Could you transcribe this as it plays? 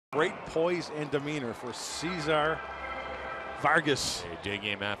Great poise and demeanor for Cesar Vargas. A day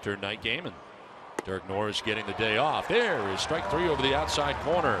game after night game, and Dirk Norris getting the day off. There is strike three over the outside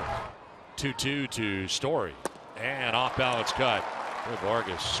corner. 2-2 to Story, and off balance cut.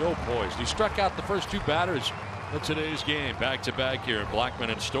 Vargas so poised. He struck out the first two batters of today's game, back to back here, Blackman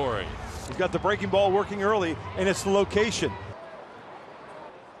and Story. He's got the breaking ball working early, and it's the location.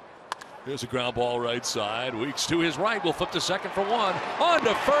 There's a ground ball right side. Weeks to his right. Will flip to second for one. On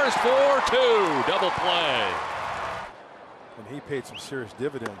to first for two. Double play. And he paid some serious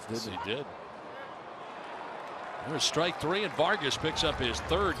dividends, didn't he? Yes, he did. There's strike three, and Vargas picks up his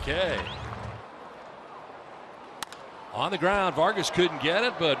third K. On the ground, Vargas couldn't get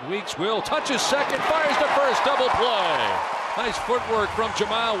it, but Weeks will. Touches second, fires to first. Double play. Nice footwork from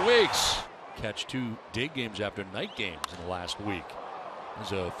Jamal Weeks. Catch two day games after night games in the last week.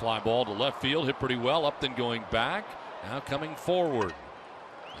 There's a fly ball to left field, hit pretty well, Upton going back, now coming forward,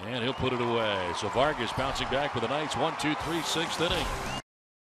 and he'll put it away. So Vargas bouncing back with a nice 1-2-3 6th inning.